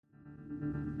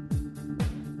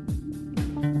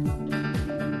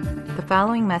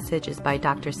following message is by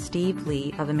Dr. Steve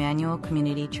Lee of Emmanuel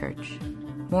Community Church.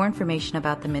 More information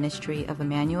about the ministry of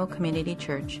Emmanuel Community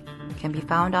Church can be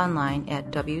found online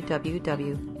at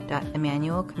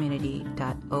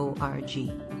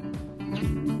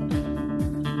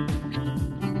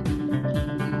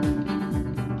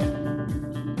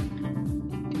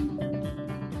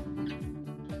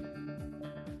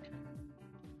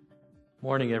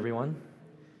Morning, everyone.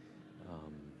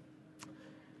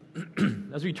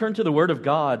 As we turn to the Word of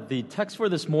God, the text for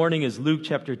this morning is Luke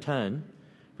chapter 10,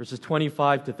 verses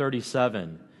 25 to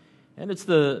 37. And it's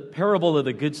the parable of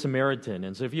the Good Samaritan.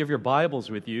 And so if you have your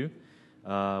Bibles with you,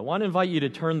 I want to invite you to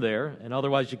turn there. And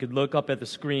otherwise, you could look up at the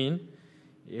screen,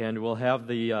 and we'll have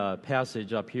the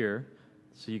passage up here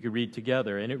so you could read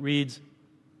together. And it reads,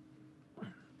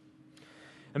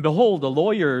 "And behold, a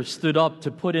lawyer stood up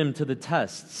to put him to the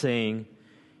test, saying,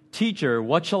 'Teacher,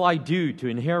 what shall I do to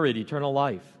inherit eternal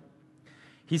life?'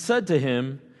 He said to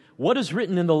him, 'What is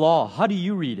written in the law? How do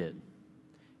you read it?'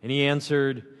 And he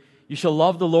answered, 'You shall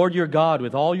love the Lord your God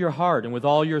with all your heart and with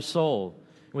all your soul,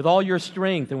 and with all your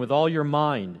strength and with all your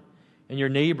mind, and your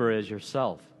neighbor as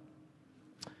yourself.'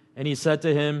 And he said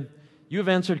to him, 'You have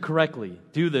answered correctly.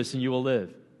 Do this and you will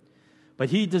live.' But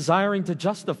he, desiring to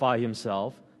justify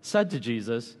himself, said to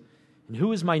Jesus, 'And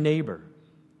who is my neighbor?'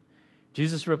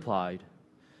 Jesus replied,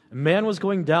 'A man was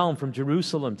going down from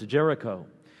Jerusalem to Jericho,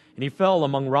 and he fell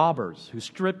among robbers, who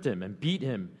stripped him and beat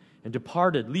him and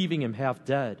departed, leaving him half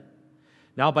dead.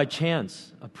 Now by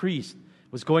chance a priest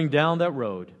was going down that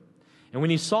road, and when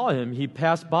he saw him, he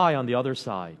passed by on the other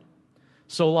side.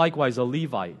 So likewise a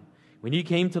Levite, when he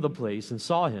came to the place and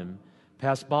saw him,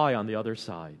 passed by on the other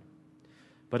side.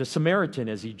 But a Samaritan,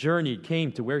 as he journeyed,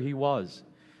 came to where he was,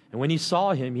 and when he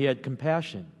saw him, he had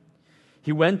compassion.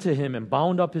 He went to him and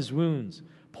bound up his wounds,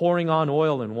 pouring on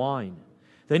oil and wine.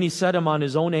 Then he set him on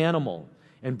his own animal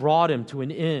and brought him to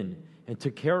an inn and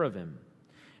took care of him.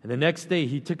 And the next day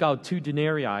he took out 2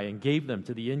 denarii and gave them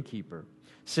to the innkeeper,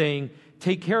 saying,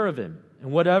 'Take care of him,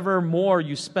 and whatever more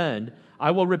you spend,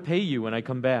 I will repay you when I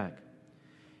come back.'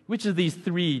 Which of these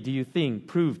 3 do you think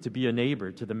proved to be a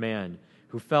neighbor to the man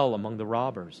who fell among the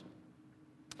robbers?"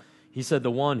 He said, the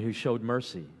one who showed him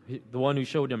mercy.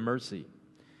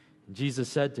 And Jesus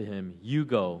said to him, 'You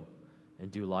go and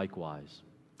do likewise.'"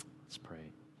 Let's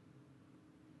pray.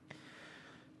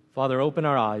 Father, open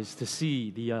our eyes to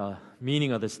see the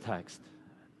meaning of this text.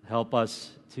 Help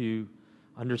us to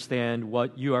understand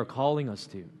what you are calling us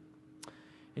to.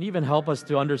 And even help us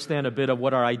to understand a bit of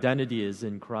what our identity is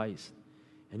in Christ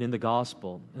and in the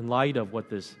gospel, in light of what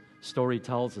this story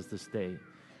tells us this day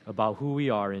about who we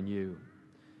are in you.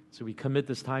 So we commit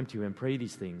this time to you and pray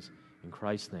these things in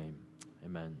Christ's name.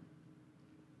 Amen.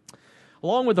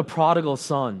 Along with the prodigal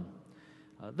son,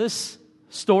 this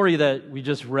story that we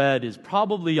just read is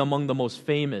probably among the most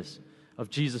famous of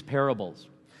Jesus' parables.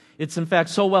 It's in fact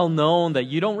so well known that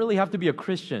you don't really have to be a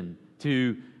Christian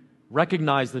to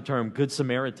recognize the term Good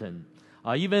Samaritan.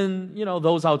 Even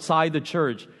those outside the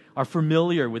church are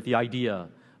familiar with the idea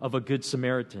of a Good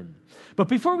Samaritan. But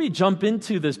before we jump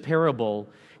into this parable,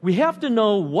 we have to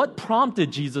know what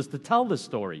prompted Jesus to tell this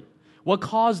story, what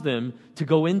caused him to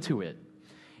go into it.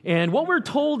 And what we're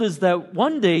told is that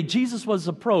one day Jesus was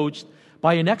approached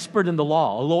by an expert in the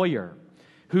law, a lawyer,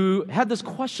 who had this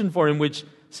question for him which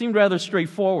seemed rather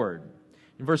straightforward.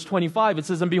 In verse 25, it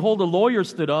says, "And behold, a lawyer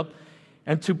stood up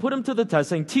and to put him to the test,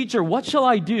 saying, 'Teacher, what shall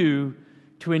I do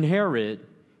to inherit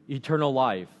eternal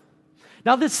life?'"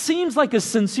 Now, this seems like a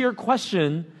sincere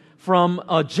question from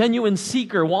a genuine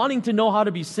seeker wanting to know how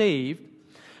to be saved.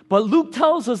 But Luke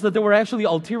tells us that there were actually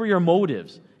ulterior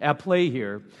motives at play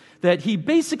here, that he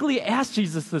basically asked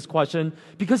Jesus this question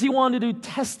because he wanted to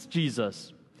test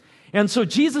Jesus. And so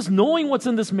Jesus, knowing what's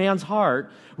in this man's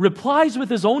heart, replies with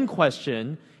his own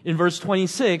question in verse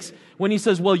 26 when he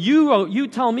says, "Well, you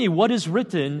tell me what is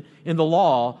written in the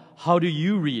law. How do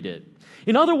you read it?"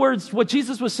 In other words, what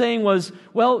Jesus was saying was,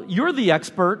 "Well, you're the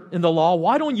expert in the law.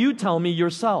 Why don't you tell me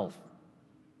yourself?"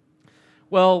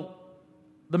 Well,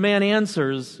 the man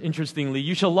answers, interestingly,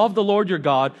 "You shall love the Lord your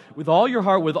God with all your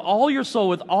heart, with all your soul,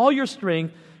 with all your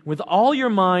strength, with all your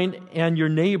mind, and your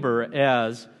neighbor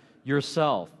as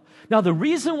yourself." Now, the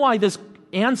reason why this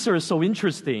answer is so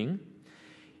interesting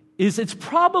is it's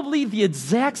probably the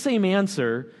exact same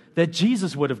answer that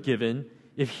Jesus would have given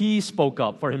if he spoke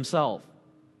up for himself.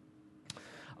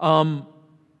 What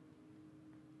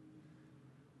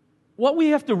we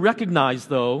have to recognize,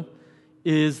 though,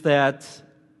 is that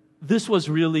this was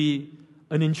really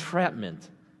an entrapment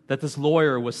that this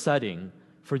lawyer was setting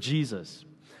for Jesus.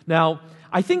 Now,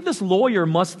 I think this lawyer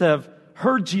must have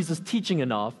heard Jesus teaching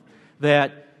enough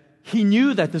that he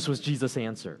knew that this was Jesus'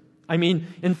 answer. I mean,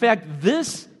 in fact,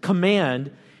 this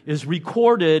command is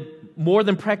recorded more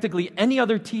than practically any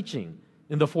other teaching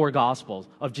in the four Gospels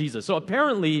of Jesus. So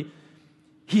apparently,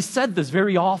 he said this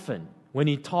very often when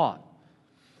he taught.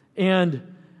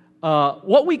 And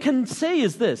what we can say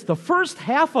is this. The first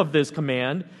half of this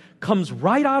command comes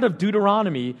right out of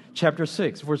Deuteronomy chapter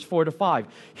 6, verse 4 to 5.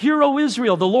 Hear, O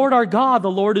Israel, the Lord our God, the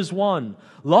Lord is one.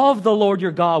 Love the Lord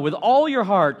your God with all your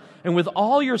heart and with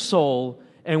all your soul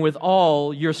and with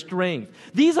all your strength.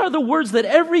 These are the words that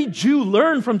every Jew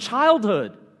learned from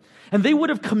childhood. And they would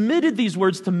have committed these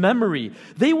words to memory.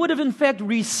 They would have, in fact,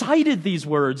 recited these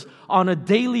words on a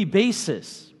daily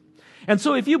basis. And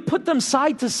so if you put them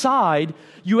side to side,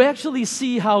 you actually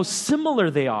see how similar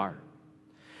they are.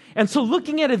 And so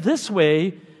looking at it this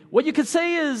way, what you could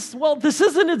say is, well, this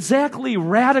isn't exactly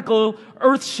radical,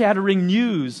 earth-shattering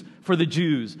news for the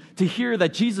Jews to hear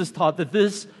that Jesus taught that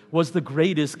this was the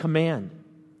greatest command.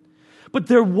 But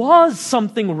there was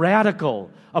something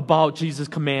radical about Jesus'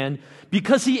 command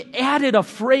because he added a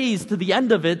phrase to the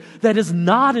end of it that is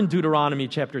not in Deuteronomy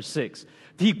chapter 6.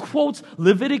 He quotes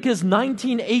Leviticus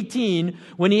 19:18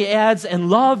 when he adds, and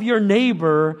love your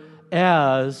neighbor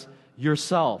as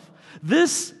yourself.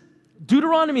 This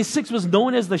Deuteronomy 6 was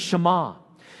known as the Shema.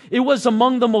 It was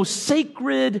among the most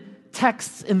sacred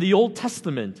texts in the Old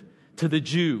Testament to the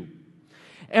Jew.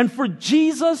 And for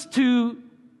Jesus to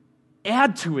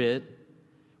add to it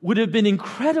would have been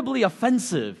incredibly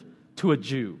offensive to a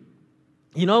Jew.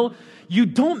 You know, you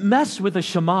don't mess with the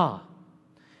Shema.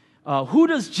 Who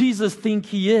does Jesus think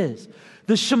he is?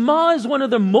 The Shema is one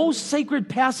of the most sacred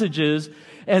passages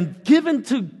and given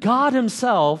to God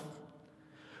himself.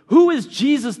 Who is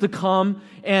Jesus to come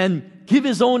and give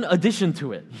his own addition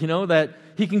to it? You know, that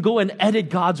he can go and edit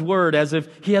God's word as if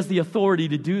he has the authority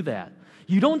to do that.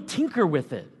 You don't tinker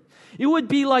with it. It would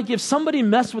be like if somebody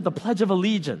messed with the Pledge of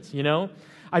Allegiance, you know.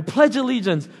 I pledge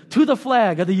allegiance to the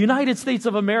flag of the United States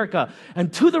of America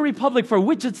and to the republic for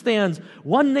which it stands,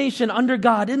 one nation under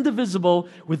God, indivisible,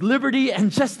 with liberty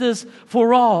and justice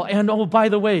for all. And oh, by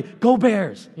the way, go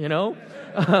Bears, you know.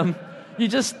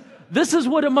 This is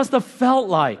what it must have felt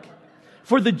like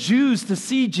for the Jews to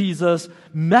see Jesus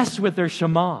mess with their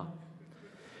Shema.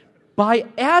 By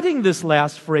adding this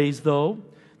last phrase, though,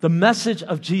 the message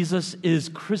of Jesus is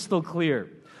crystal clear.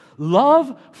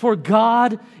 Love for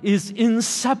God is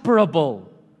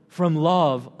inseparable from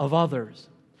love of others.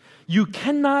 You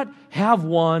cannot have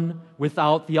one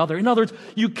without the other. In other words,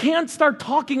 you can't start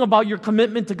talking about your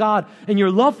commitment to God and your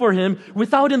love for Him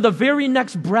without in the very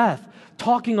next breath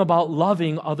talking about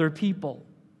loving other people.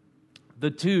 The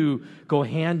two go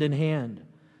hand in hand.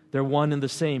 They're one and the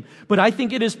same. But I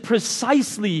think it is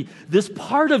precisely this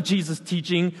part of Jesus'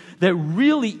 teaching that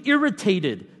really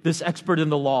irritated this expert in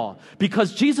the law.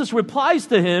 Because Jesus replies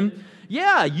to him,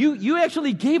 yeah, you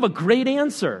actually gave a great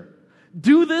answer.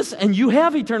 Do this and you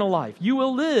have eternal life. You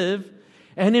will live.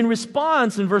 And in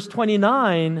response, in verse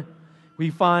 29, we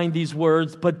find these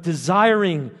words, but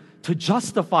desiring to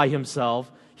justify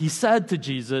himself, he said to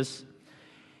Jesus,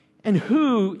 and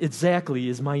who exactly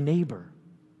is my neighbor?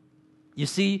 You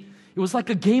see, it was like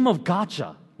a game of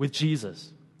gotcha with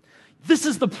Jesus. This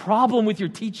is the problem with your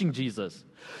teaching, Jesus.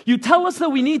 You tell us that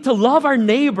we need to love our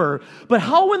neighbor, but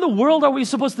how in the world are we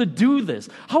supposed to do this?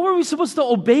 How are we supposed to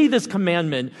obey this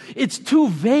commandment? It's too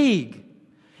vague.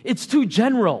 It's too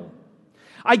general.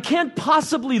 I can't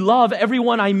possibly love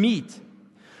everyone I meet.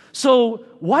 So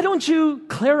why don't you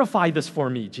clarify this for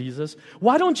me, Jesus?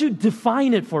 Why don't you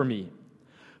define it for me?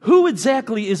 Who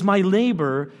exactly is my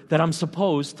neighbor that I'm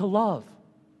supposed to love?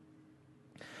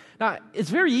 Now, it's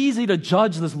very easy to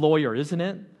judge this lawyer, isn't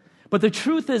it? But the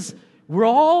truth is, we're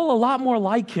all a lot more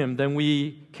like him than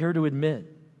we care to admit.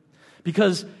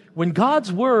 Because when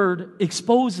God's word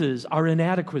exposes our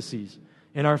inadequacies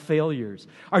and our failures,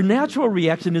 our natural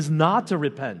reaction is not to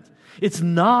repent. It's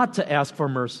not to ask for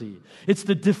mercy. It's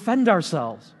to defend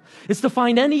ourselves. It's to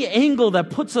find any angle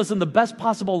that puts us in the best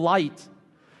possible light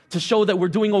to show that we're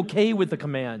doing okay with the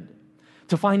command,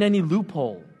 to find any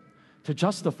loophole, to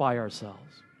justify ourselves.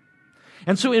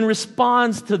 And so in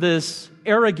response to this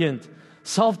arrogant,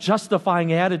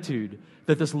 self-justifying attitude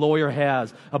that this lawyer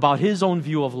has about his own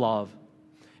view of love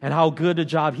and how good a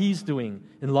job he's doing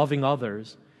in loving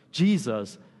others,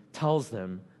 Jesus tells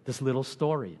them this little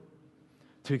story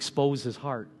to expose his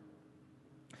heart.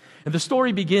 And the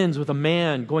story begins with a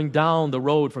man going down the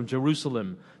road from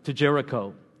Jerusalem to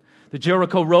Jericho. The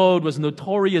Jericho road was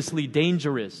notoriously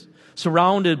dangerous,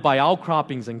 surrounded by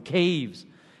outcroppings and caves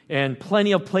and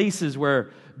plenty of places where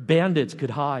bandits could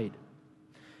hide.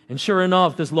 And sure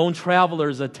enough, this lone traveler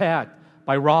is attacked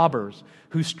by robbers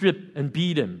who strip and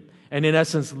beat him and in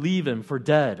essence leave him for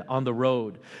dead on the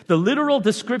road. The literal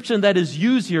description that is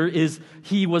used here is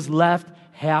he was left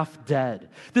half dead.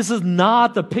 This is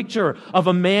not the picture of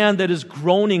a man that is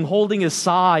groaning, holding his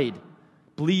side,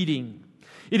 bleeding.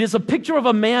 It is a picture of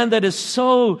a man that is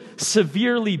so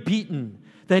severely beaten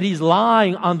that he's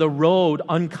lying on the road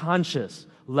unconscious,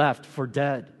 left for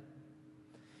dead.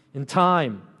 In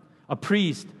time, a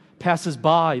priest passes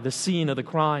by the scene of the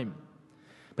crime,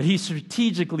 but he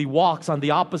strategically walks on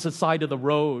the opposite side of the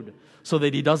road so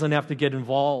that he doesn't have to get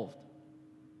involved.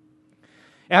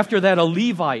 After that, a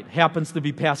Levite happens to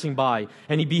be passing by,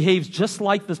 and he behaves just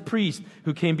like this priest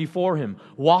who came before him,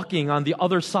 walking on the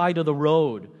other side of the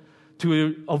road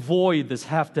to avoid this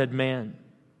half-dead man.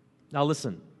 Now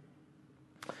listen,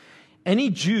 any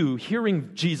Jew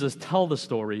hearing Jesus tell the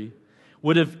story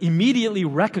would have immediately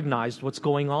recognized what's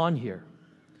going on here.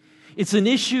 It's an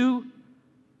issue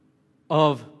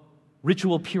of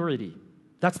ritual purity.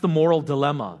 That's the moral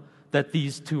dilemma that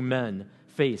these two men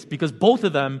face, because both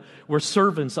of them were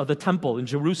servants of the temple in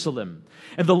Jerusalem.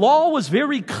 And the law was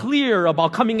very clear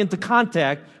about coming into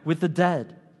contact with the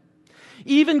dead.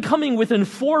 Even coming within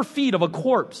 4 feet of a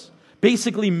corpse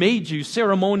basically made you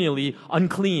ceremonially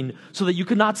unclean so that you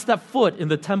could not step foot in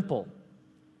the temple.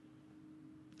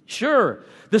 Sure,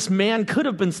 this man could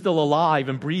have been still alive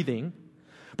and breathing,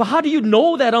 but how do you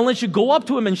know that unless you go up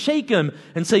to him and shake him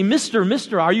and say,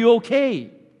 Mister, are you okay?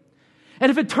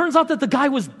 And if it turns out that the guy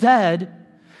was dead,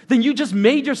 then you just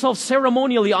made yourself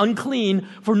ceremonially unclean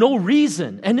for no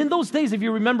reason. And in those days, if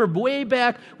you remember way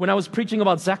back when I was preaching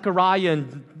about Zechariah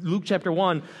in Luke chapter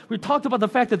 1, we talked about the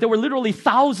fact that there were literally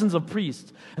thousands of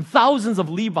priests and thousands of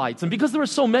Levites. And because there were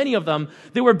so many of them,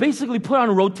 they were basically put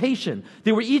on rotation.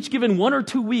 They were each given 1 or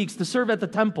 2 weeks to serve at the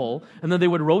temple, and then they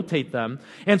would rotate them.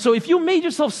 And so if you made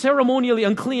yourself ceremonially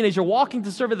unclean as you're walking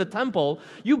to serve at the temple,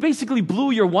 you basically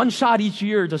blew your one shot each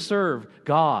year to serve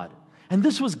God. And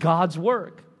this was God's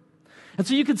work. And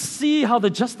so you could see how the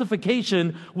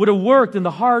justification would have worked in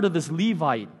the heart of this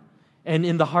Levite and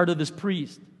in the heart of this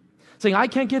priest. Saying, I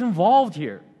can't get involved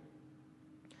here.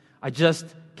 I just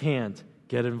can't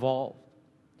get involved.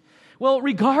 Well,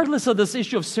 regardless of this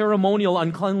issue of ceremonial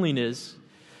uncleanliness,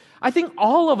 I think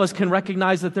all of us can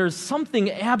recognize that there's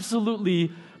something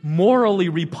absolutely morally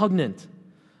repugnant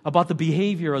about the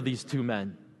behavior of these two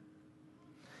men.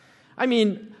 I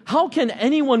mean, how can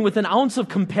anyone with an ounce of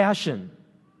compassion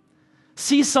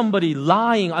see somebody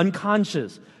lying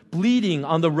unconscious, bleeding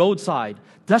on the roadside,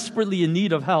 desperately in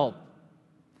need of help,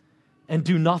 and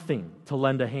do nothing to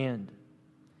lend a hand?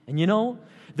 And you know,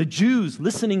 the Jews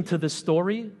listening to this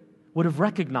story would have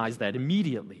recognized that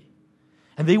immediately.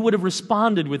 And they would have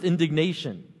responded with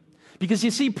indignation. Because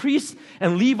you see, priests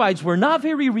and Levites were not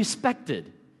very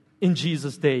respected in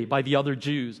Jesus' day by the other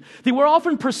Jews. They were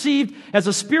often perceived as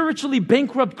a spiritually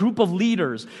bankrupt group of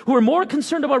leaders who were more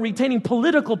concerned about retaining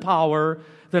political power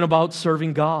than about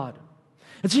serving God.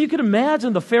 And so you could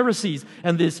imagine the Pharisees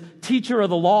and this teacher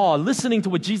of the law listening to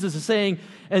what Jesus is saying,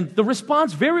 and the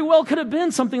response very well could have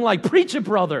been something like, "Preach it,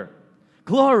 brother.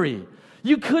 Glory.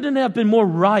 You couldn't have been more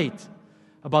right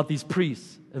about these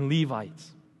priests and Levites."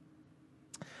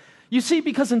 You see,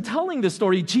 because in telling this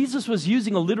story, Jesus was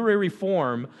using a literary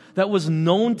form that was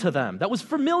known to them, that was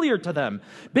familiar to them.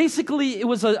 Basically, it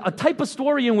was a type of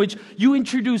story in which you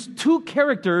introduce two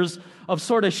characters of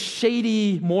sort of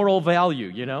shady moral value,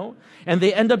 you know? And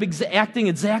they end up acting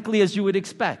exactly as you would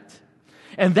expect.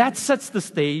 And that sets the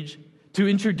stage to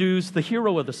introduce the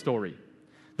hero of the story,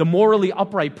 the morally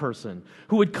upright person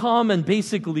who would come and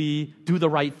basically do the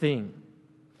right thing.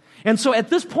 And so at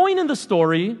this point in the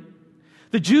story,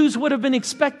 the Jews would have been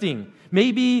expecting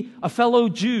maybe a fellow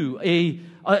Jew,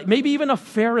 maybe even a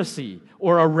Pharisee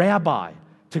or a rabbi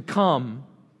to come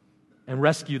and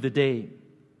rescue the day.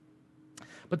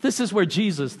 But this is where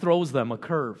Jesus throws them a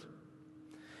curve.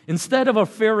 Instead of a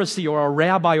Pharisee or a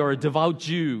rabbi or a devout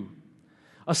Jew,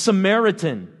 a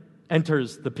Samaritan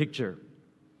enters the picture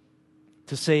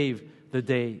to save the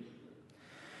day.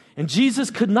 And Jesus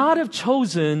could not have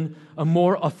chosen a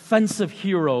more offensive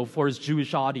hero for his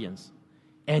Jewish audience.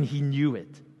 And he knew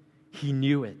it. He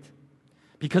knew it.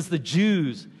 Because the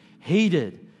Jews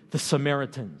hated the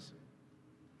Samaritans.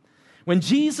 When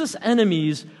Jesus'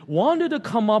 enemies wanted to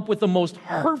come up with the most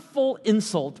hurtful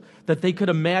insult that they could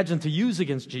imagine to use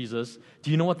against Jesus, do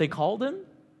you know what they called him?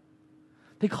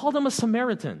 They called him a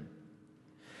Samaritan.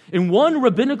 In one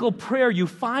rabbinical prayer, you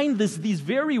find these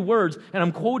very words, and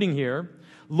I'm quoting here,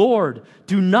 "Lord,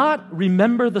 do not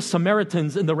remember the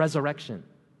Samaritans in the resurrection."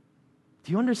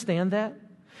 Do you understand that?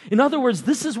 In other words,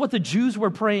 this is what the Jews were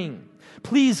praying.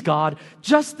 Please, God,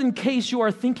 just in case you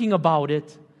are thinking about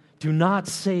it, do not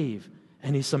save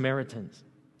any Samaritans.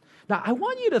 Now, I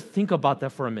want you to think about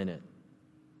that for a minute.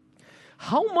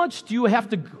 How much do you have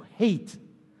to hate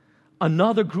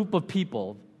another group of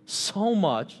people so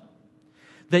much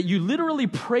that you literally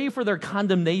pray for their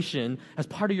condemnation as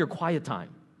part of your quiet time?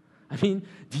 I mean,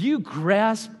 do you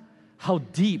grasp how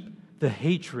deep the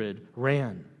hatred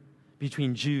ran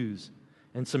between Jews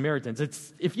and Samaritans?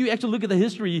 If you actually look at the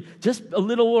history, just a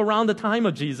little around the time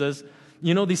of Jesus,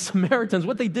 these Samaritans,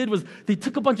 what they did was they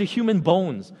took a bunch of human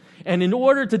bones. And in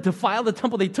order to defile the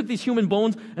temple, they took these human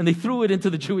bones and they threw it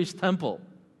into the Jewish temple.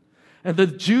 And the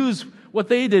Jews, what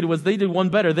they did was they did one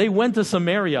better. They went to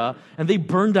Samaria and they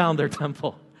burned down their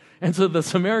temple. And so the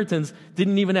Samaritans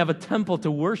didn't even have a temple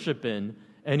to worship in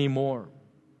anymore.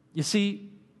 You see,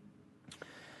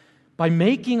 by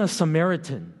making a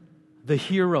Samaritan the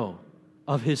hero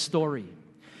of his story,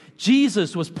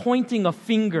 Jesus was pointing a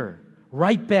finger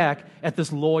right back at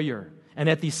this lawyer and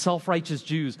at these self-righteous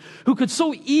Jews who could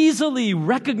so easily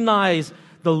recognize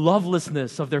the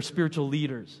lovelessness of their spiritual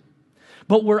leaders,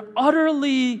 but were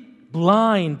utterly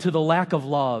blind to the lack of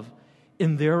love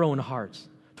in their own hearts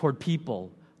toward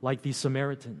people like these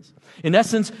Samaritans. In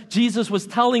essence, Jesus was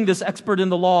telling this expert in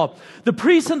the law, the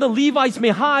priests and the Levites may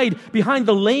hide behind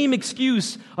the lame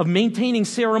excuse of maintaining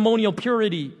ceremonial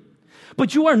purity,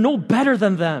 but you are no better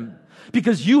than them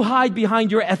because you hide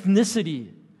behind your ethnicity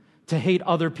to hate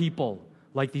other people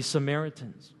like these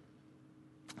Samaritans.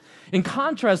 In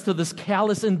contrast to this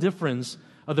callous indifference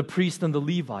of the priest and the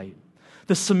Levite,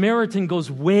 the Samaritan goes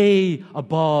way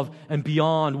above and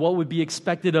beyond what would be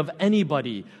expected of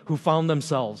anybody who found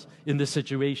themselves in this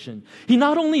situation. He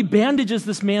not only bandages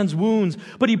this man's wounds,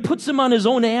 but he puts him on his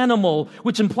own animal,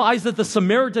 which implies that the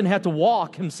Samaritan had to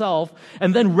walk himself,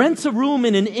 and then rents a room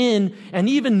in an inn and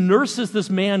even nurses this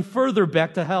man further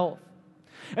back to health.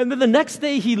 And then the next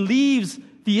day he leaves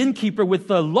the innkeeper with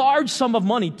a large sum of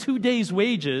money, 2 days'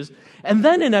 wages, and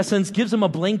then in essence gives him a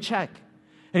blank check.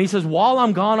 And he says, while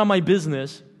I'm gone on my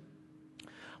business,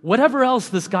 whatever else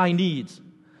this guy needs,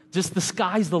 just the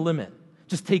sky's the limit.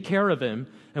 Just take care of him.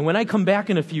 And when I come back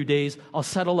in a few days, I'll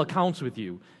settle accounts with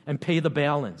you and pay the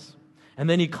balance. And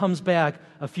then he comes back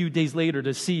a few days later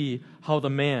to see how the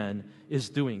man is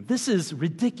doing. This is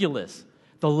ridiculous,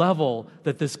 the level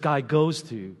that this guy goes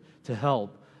to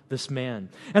help this man.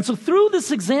 And so through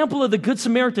this example of the Good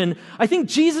Samaritan, I think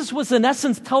Jesus was in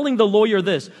essence telling the lawyer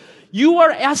this: you are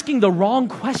asking the wrong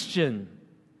question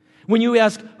when you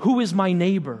ask, who is my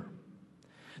neighbor?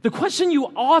 The question you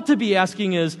ought to be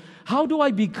asking is, how do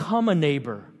I become a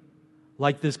neighbor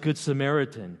like this Good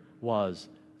Samaritan was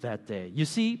that day? You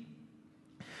see,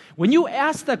 when you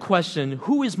ask that question,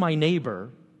 who is my neighbor,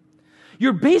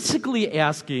 you're basically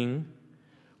asking,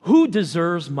 who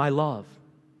deserves my love?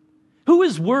 Who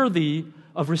is worthy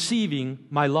of receiving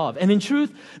my love? And in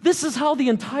truth, this is how the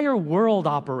entire world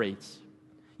operates.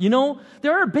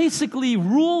 There are basically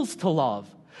rules to love.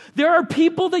 There are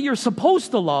people that you're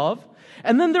supposed to love,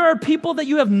 and then there are people that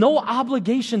you have no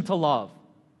obligation to love.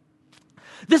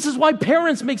 This is why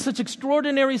parents make such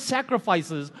extraordinary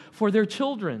sacrifices for their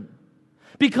children,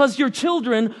 because your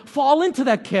children fall into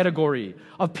that category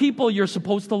of people you're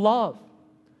supposed to love.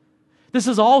 This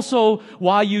is also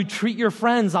why you treat your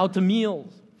friends out to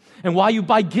meals and why you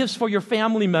buy gifts for your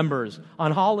family members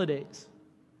on holidays.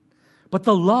 But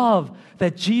the love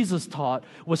that Jesus taught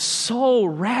was so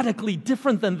radically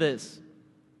different than this.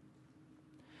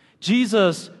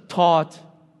 Jesus taught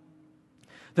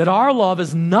that our love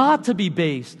is not to be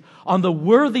based on the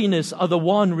worthiness of the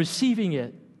one receiving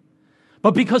it,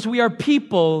 but because we are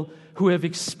people who have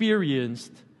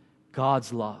experienced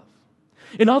God's love.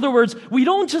 In other words, we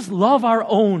don't just love our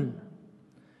own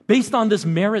based on this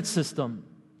merit system,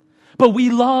 but we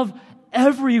love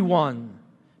everyone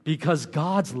because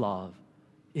God's love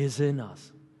is in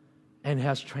us and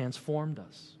has transformed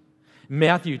us.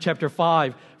 Matthew chapter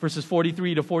 5, verses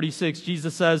 43 to 46,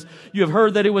 Jesus says, you have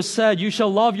heard that it was said, you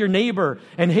shall love your neighbor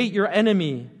and hate your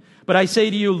enemy. But I say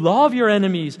to you, love your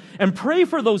enemies and pray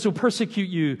for those who persecute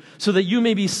you, so that you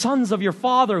may be sons of your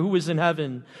Father who is in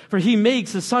heaven. For he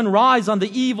makes the sun rise on the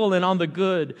evil and on the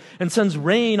good, and sends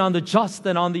rain on the just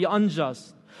and on the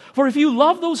unjust. For if you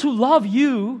love those who love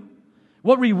you,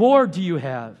 what reward do you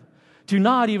have? Do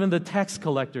not even the tax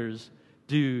collectors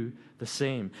do the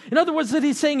same? In other words, what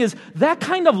he's saying is that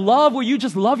kind of love where you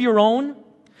just love your own,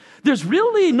 there's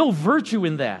really no virtue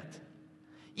in that.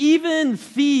 Even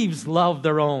thieves love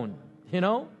their own,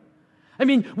 I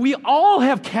mean, we all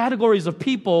have categories of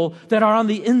people that are on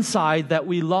the inside that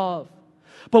we love.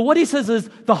 But what he says is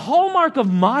the hallmark of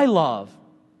my love,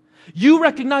 you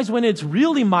recognize when it's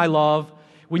really my love,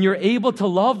 when you're able to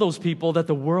love those people that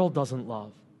the world doesn't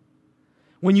love.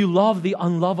 when you love the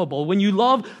unlovable, when you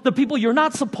love the people you're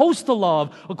not supposed to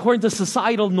love according to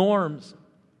societal norms.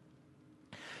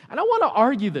 And I want to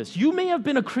argue this. You may have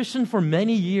been a Christian for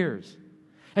many years,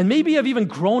 and maybe have even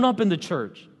grown up in the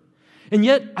church. And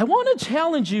yet, I want to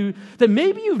challenge you that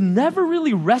maybe you've never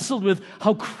really wrestled with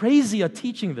how crazy a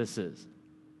teaching this is,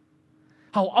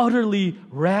 how utterly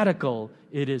radical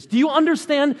it is. Do you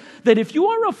understand that if you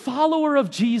are a follower of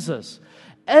Jesus,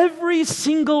 every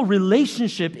single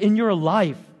relationship in your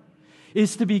life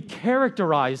is to be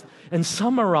characterized and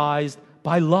summarized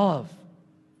by love?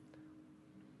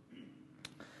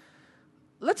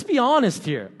 Let's be honest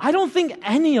here. I don't think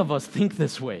any of us think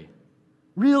this way.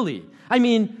 Really. I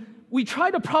mean, we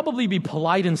try to probably be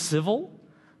polite and civil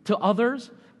to others,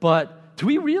 but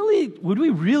would we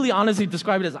really honestly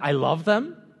describe it as I love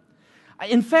them?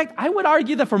 In fact, I would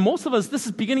argue that for most of us, this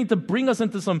is beginning to bring us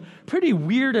into some pretty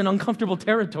weird and uncomfortable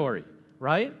territory,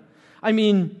 right? I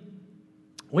mean,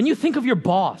 when you think of your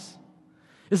boss,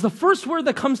 is the first word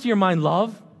that comes to your mind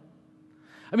love?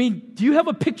 I mean, do you have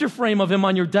a picture frame of him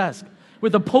on your desk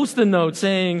with a Post-it note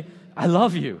saying, I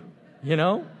love you, you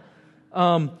know?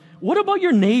 What about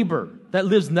your neighbor that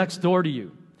lives next door to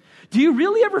you? Do you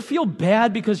really ever feel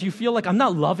bad because you feel like I'm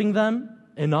not loving them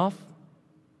enough?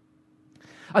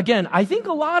 Again, I think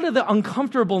a lot of the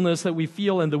uncomfortableness that we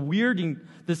feel and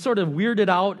the sort of weirded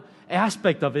out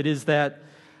aspect of it is that,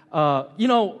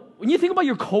 when you think about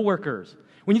your coworkers,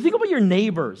 when you think about your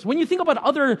neighbors, when you think about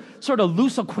other sort of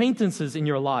loose acquaintances in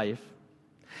your life,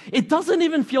 it doesn't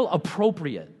even feel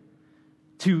appropriate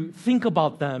to think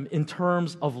about them in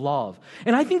terms of love.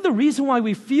 And I think the reason why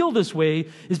we feel this way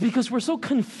is because we're so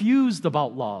confused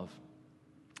about love.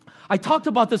 I talked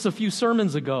about this a few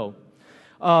sermons ago.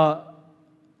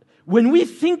 When we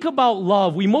think about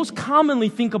love, we most commonly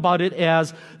think about it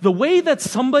as the way that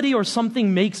somebody or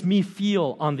something makes me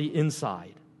feel on the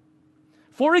inside.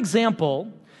 For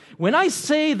example, when I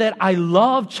say that I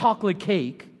love chocolate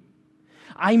cake,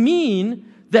 I mean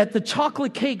that the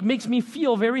chocolate cake makes me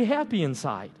feel very happy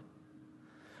inside.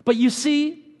 But you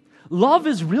see, love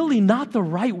is really not the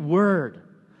right word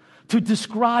to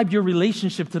describe your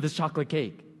relationship to this chocolate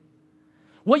cake.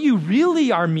 What you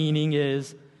really are meaning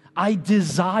is, I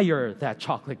desire that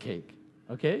chocolate cake,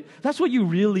 okay? That's what you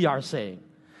really are saying.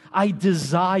 I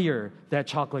desire that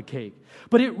chocolate cake.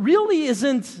 But it really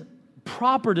isn't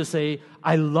proper to say,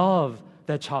 I love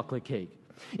that chocolate cake.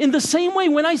 In the same way,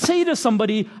 when I say to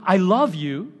somebody, I love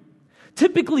you,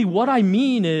 typically what I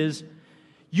mean is,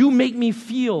 you make me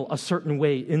feel a certain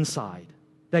way inside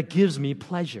that gives me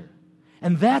pleasure.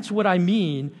 And that's what I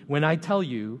mean when I tell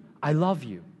you, I love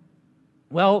you.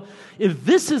 Well, if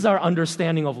this is our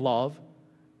understanding of love,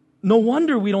 no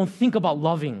wonder we don't think about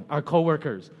loving our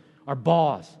coworkers, our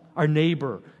boss, our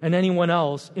neighbor, and anyone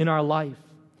else in our life.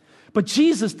 But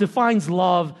Jesus defines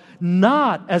love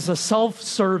not as a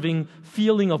self-serving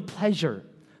feeling of pleasure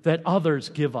that others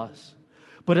give us,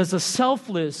 but as a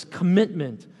selfless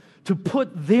commitment to put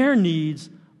their needs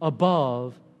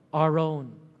above our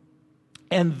own.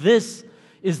 And this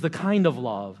is the kind of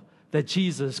love that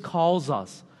Jesus calls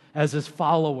us as his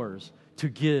followers to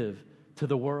give to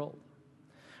the world.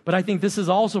 But I think this is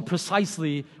also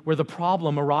precisely where the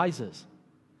problem arises.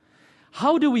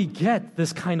 How do we get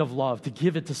this kind of love to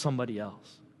give it to somebody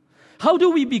else? How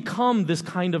do we become this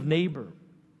kind of neighbor?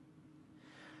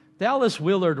 Dallas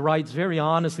Willard writes very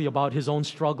honestly about his own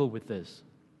struggle with this.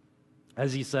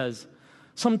 As he says,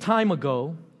 some time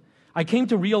ago, I came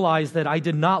to realize that I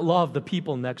did not love the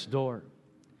people next door.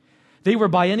 They were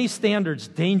by any standards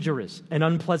dangerous and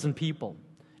unpleasant people,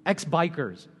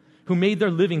 ex-bikers who made their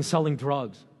living selling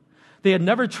drugs. They had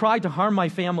never tried to harm my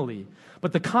family,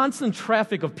 but the constant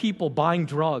traffic of people buying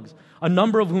drugs, a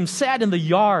number of whom sat in the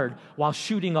yard while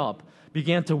shooting up,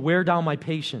 began to wear down my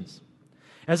patience.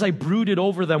 As I brooded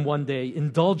over them one day,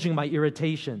 indulging my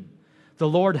irritation, the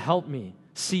Lord helped me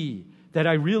see that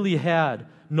I really had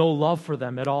no love for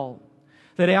them at all.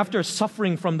 That after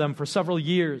suffering from them for several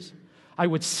years, I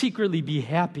would secretly be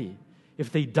happy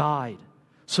if they died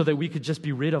so that we could just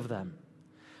be rid of them.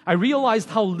 I realized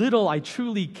how little I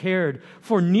truly cared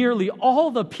for nearly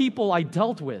all the people I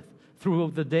dealt with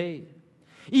throughout the day,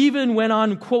 even when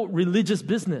on, quote, religious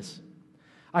business.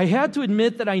 I had to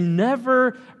admit that I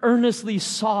never earnestly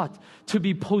sought to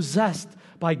be possessed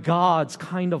by God's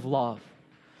kind of love,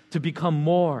 to become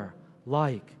more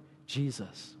like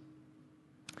Jesus.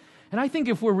 And I think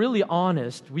if we're really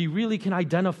honest, we really can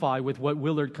identify with what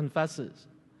Willard confesses,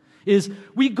 is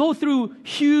we go through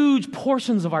huge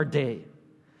portions of our day,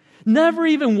 never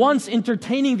even once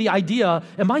entertaining the idea,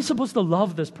 am I supposed to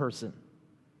love this person?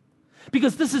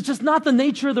 Because this is just not the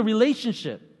nature of the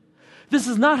relationship. This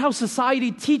is not how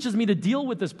society teaches me to deal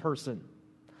with this person.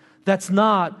 That's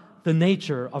not the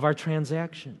nature of our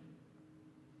transaction.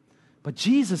 But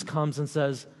Jesus comes and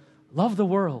says, love the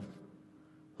world.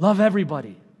 Love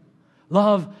everybody.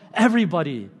 Love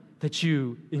everybody that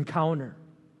you encounter.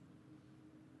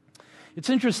 It's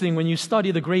interesting when you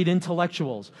study the great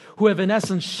intellectuals who have in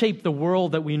essence shaped the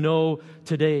world that we know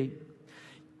today.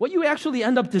 What you actually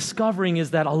end up discovering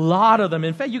is that a lot of them,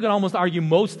 in fact, you can almost argue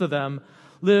most of them,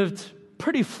 lived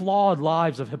pretty flawed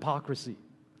lives of hypocrisy,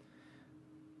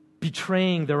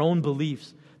 betraying their own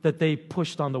beliefs that they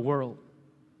pushed on the world.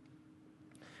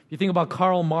 You think about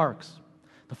Karl Marx,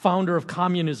 the founder of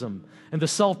communism and the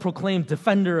self-proclaimed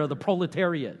defender of the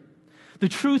proletariat. The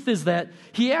truth is that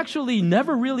he actually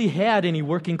never really had any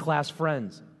working class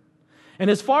friends. And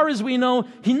as far as we know,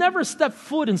 he never stepped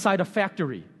foot inside a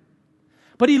factory.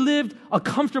 But he lived a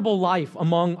comfortable life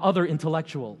among other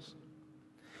intellectuals.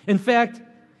 In fact,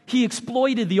 he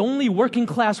exploited the only working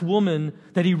class woman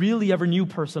that he really ever knew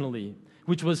personally,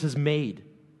 which was his maid,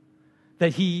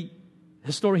 that he,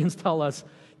 historians tell us,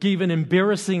 gave an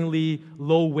embarrassingly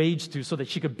low wage to so that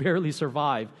she could barely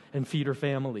survive and feed her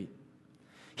family.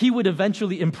 He would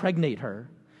eventually impregnate her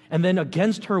and then,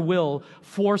 against her will,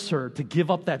 force her to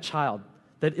give up that child,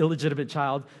 that illegitimate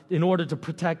child, in order to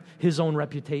protect his own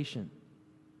reputation.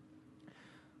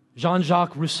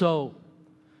 Jean-Jacques Rousseau,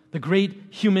 the great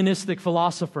humanistic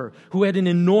philosopher who had an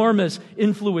enormous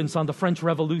influence on the French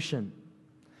Revolution.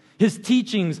 His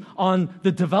teachings on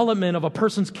the development of a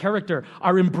person's character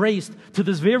are embraced to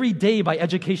this very day by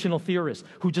educational theorists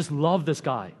who just love this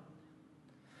guy.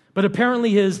 But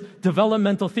apparently his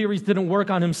developmental theories didn't work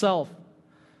on himself.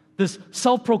 This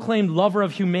self-proclaimed lover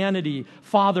of humanity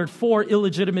fathered 4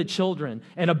 illegitimate children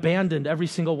and abandoned every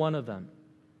single one of them.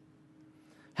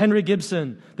 Henrik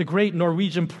Ibsen, the great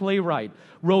Norwegian playwright,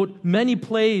 wrote many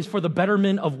plays for the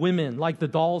betterment of women, like The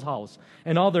Doll's House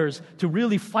and others, to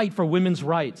really fight for women's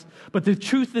rights. But the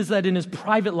truth is that in his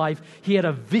private life, he had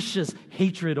a vicious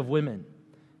hatred of women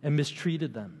and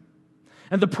mistreated them.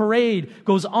 And the parade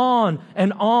goes on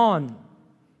and on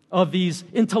of these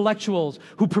intellectuals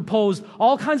who proposed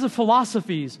all kinds of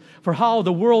philosophies for how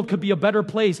the world could be a better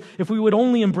place if we would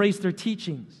only embrace their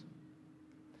teachings.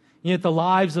 Yet the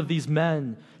lives of these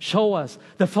men show us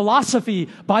that philosophy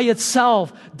by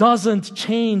itself doesn't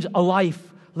change a life,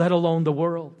 let alone the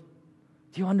world.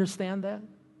 Do you understand that?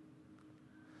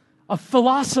 A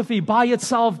philosophy by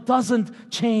itself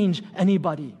doesn't change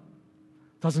anybody,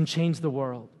 doesn't change the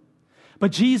world.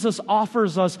 But Jesus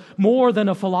offers us more than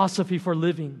a philosophy for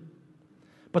living,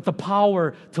 but the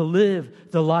power to live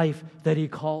the life that He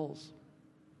calls.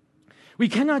 We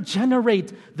cannot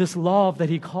generate this love that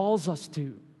He calls us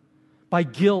to by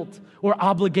guilt or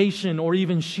obligation or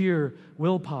even sheer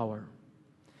willpower.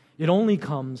 It only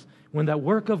comes when that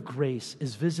work of grace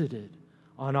is visited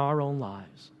on our own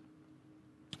lives.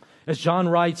 As John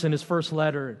writes in his first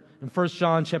letter, in 1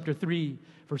 John chapter 3,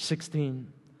 verse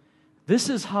 16, this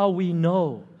is how we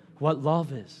know what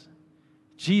love is.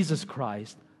 Jesus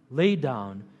Christ laid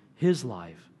down His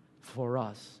life for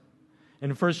us.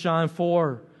 And in 1 John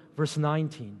 4, verse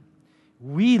 19,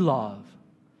 we love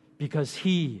because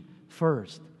He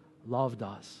first loved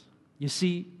us. You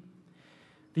see,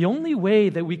 the only way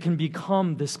that we can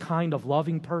become this kind of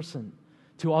loving person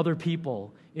to other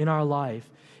people in our life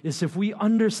is if we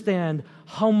understand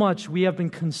how much we have been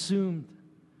consumed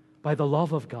by the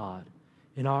love of God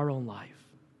in our own life.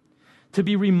 To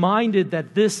be reminded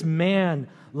that this man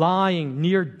lying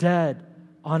near dead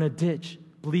on a ditch,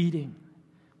 bleeding,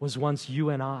 was once you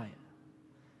and I.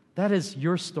 That is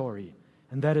your story,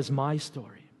 and that is my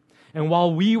story. And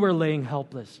while we were laying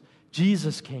helpless,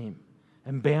 Jesus came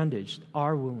and bandaged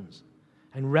our wounds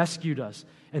and rescued us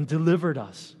and delivered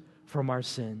us from our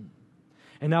sin.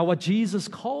 And now what Jesus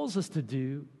calls us to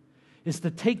do is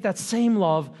to take that same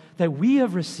love that we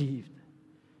have received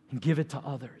and give it to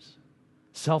others,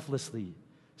 selflessly,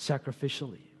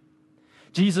 sacrificially.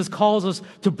 Jesus calls us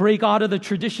to break out of the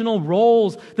traditional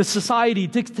roles that society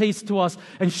dictates to us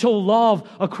and show love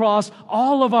across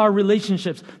all of our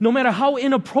relationships, no matter how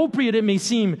inappropriate it may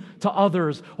seem to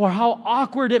others or how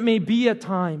awkward it may be at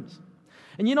times.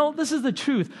 And you know, this is the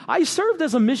truth. I served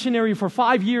as a missionary for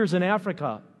 5 years in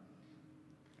Africa.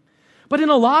 But in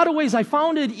a lot of ways, I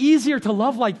found it easier to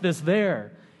love like this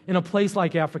there in a place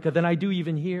like Africa than I do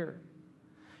even here.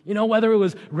 You know, whether it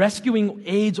was rescuing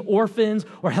AIDS orphans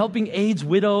or helping AIDS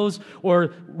widows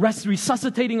or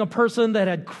resuscitating a person that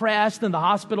had crashed in the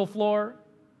hospital floor.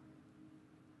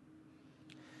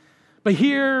 But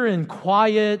here in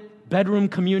quiet bedroom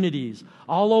communities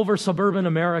all over suburban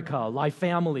America lie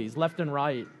families left and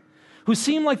right who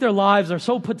seem like their lives are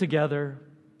so put together.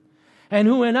 and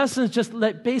who in essence just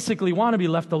basically want to be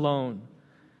left alone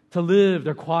to live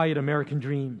their quiet American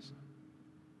dreams.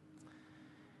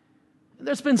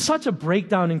 There's been such a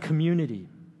breakdown in community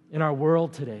in our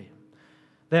world today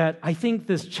that I think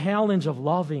this challenge of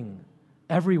loving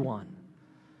everyone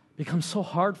becomes so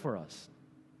hard for us.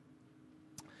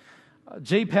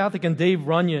 Jay Pathak and Dave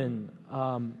Runyon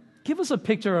give us a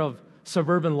picture of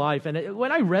suburban life. And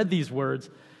when I read these words,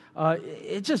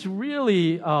 it just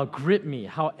really gripped me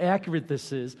how accurate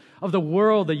this is of the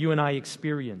world that you and I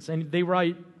experience. And they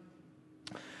write,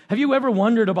 have you ever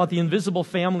wondered about the invisible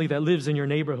family that lives in your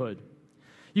neighborhood?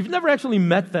 You've never actually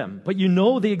met them, but you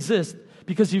know they exist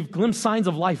because you've glimpsed signs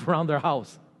of life around their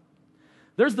house.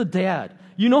 There's the dad.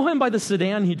 You know him by the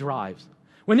sedan he drives.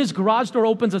 When his garage door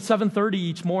opens at 7:30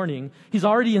 each morning, he's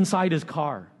already inside his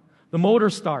car. The motor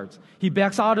starts. He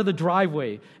backs out of the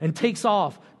driveway and takes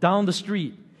off down the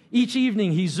street. Each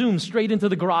evening, he zooms straight into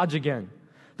the garage again.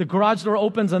 The garage door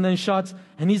opens and then shuts,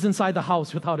 and he's inside the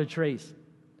house without a trace.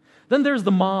 Then there's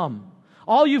the mom.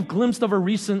 All you've glimpsed of her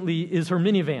recently is her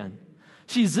minivan.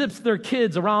 She zips their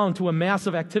kids around to a mass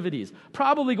of activities,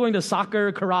 probably going to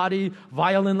soccer, karate,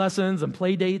 violin lessons, and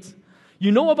play dates.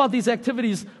 You know about these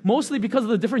activities mostly because of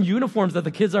the different uniforms that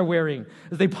the kids are wearing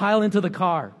as they pile into the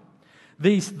car.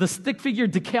 The stick figure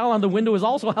decal on the window is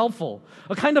also helpful,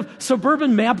 a kind of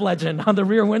suburban map legend on the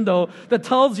rear window that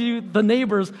tells you, the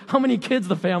neighbors, how many kids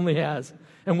the family has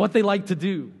and what they like to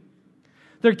do.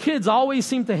 Their kids always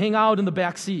seem to hang out in the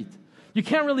back seat. You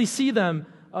can't really see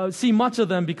much of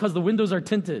them because the windows are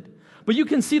tinted, but you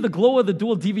can see the glow of the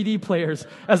dual DVD players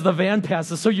as the van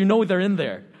passes, so you know they're in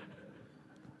there.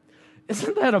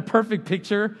 Isn't that a perfect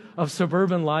picture of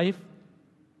suburban life?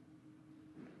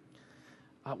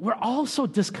 We're all so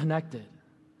disconnected.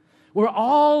 We're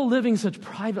all living such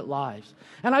private lives.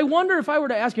 And I wonder, if I were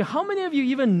to ask you, how many of you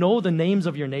even know the names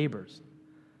of your neighbors?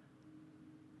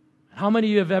 How many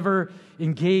of you have ever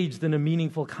engaged in a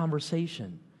meaningful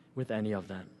conversation with any of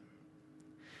them?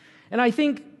 And I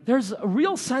think there's a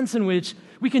real sense in which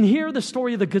we can hear the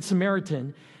story of the Good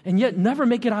Samaritan and yet never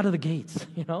make it out of the gates,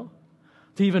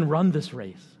 to even run this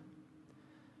race.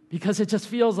 Because it just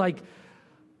feels like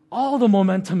all the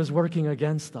momentum is working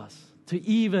against us to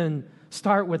even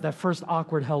start with that first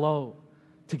awkward hello,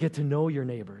 to get to know your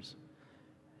neighbors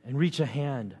and reach a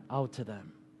hand out to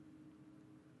them.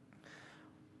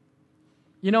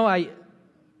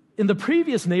 In the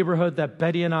previous neighborhood that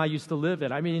Betty and I used to live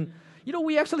in,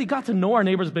 we actually got to know our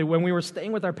neighbors when we were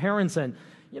staying with our parents. And,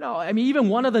 even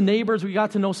one of the neighbors we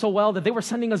got to know so well that they were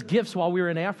sending us gifts while we were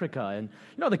in Africa. And,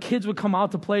 the kids would come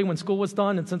out to play when school was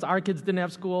done. And since our kids didn't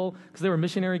have school because they were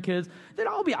missionary kids, they'd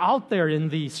all be out there in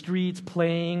the streets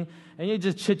playing and you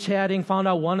just chit-chatting. Found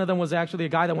out one of them was actually a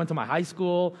guy that went to my high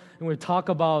school. And we'd talk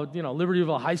about,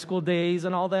 Libertyville high school days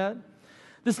and all that.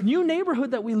 This new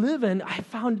neighborhood that we live in, I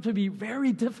found to be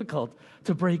very difficult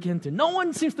to break into. No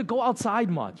one seems to go outside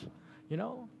much,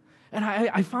 And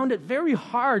I found it very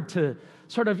hard to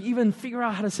sort of even figure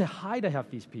out how to say hi to half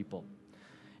these people.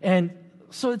 And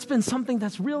so it's been something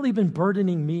that's really been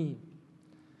burdening me.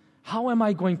 How am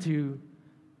I going to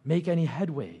make any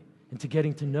headway into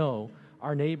getting to know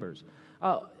our neighbors?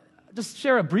 Just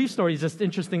share a brief story, just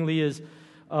interestingly, is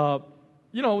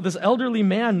this elderly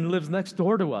man lives next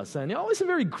door to us, and he always seems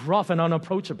very gruff and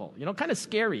unapproachable, kind of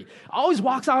scary. Always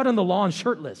walks out on the lawn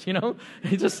shirtless,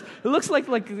 It looks like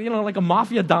a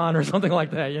mafia don or something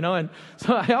like that, And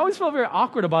so I always felt very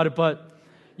awkward about it. But,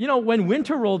 when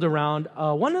winter rolled around,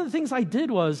 one of the things I did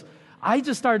was I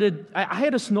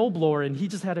had a snowblower and he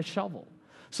just had a shovel.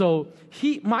 So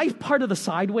my part of the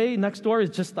sideway next door is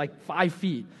just like 5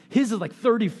 feet. His is like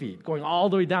 30 feet, going all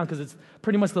the way down because it's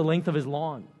pretty much the length of his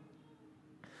lawn.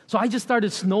 So I just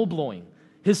started snow blowing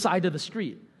his side of the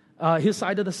street, his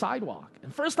side of the sidewalk.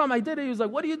 And first time I did it, he was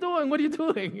like, "What are you doing? What are you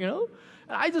doing?" And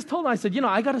I just told him, I said,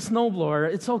 "I got a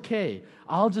snowblower. It's okay.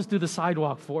 I'll just do the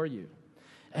sidewalk for you."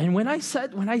 And when I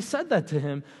said that to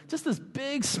him, just this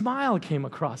big smile came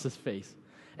across his face.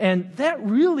 And that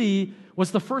really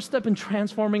was the first step in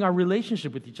transforming our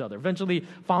relationship with each other. Eventually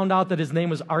found out that his name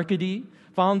was Arkady,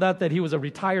 found out that he was a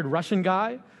retired Russian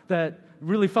guy that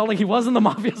really felt like he was in the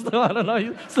mafia still. I don't know,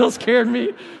 he still scared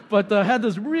me. But had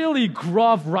this really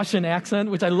gruff Russian accent,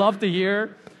 which I love to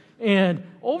hear. And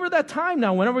over that time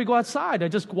now, whenever we go outside, I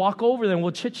just walk over there and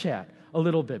we'll chit-chat a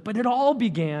little bit. But it all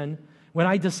began when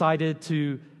I decided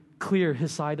to clear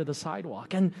his side of the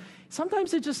sidewalk. And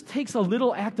sometimes it just takes a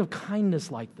little act of kindness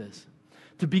like this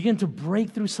to begin to break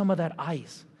through some of that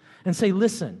ice and say,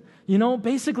 listen,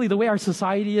 basically the way our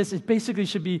society is, it basically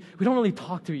should be, we don't really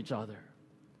talk to each other.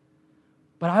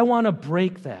 But I want to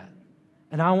break that,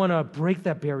 and I want to break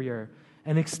that barrier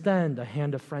and extend a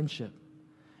hand of friendship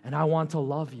and I want to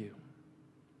love you.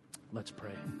 Let's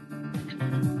pray.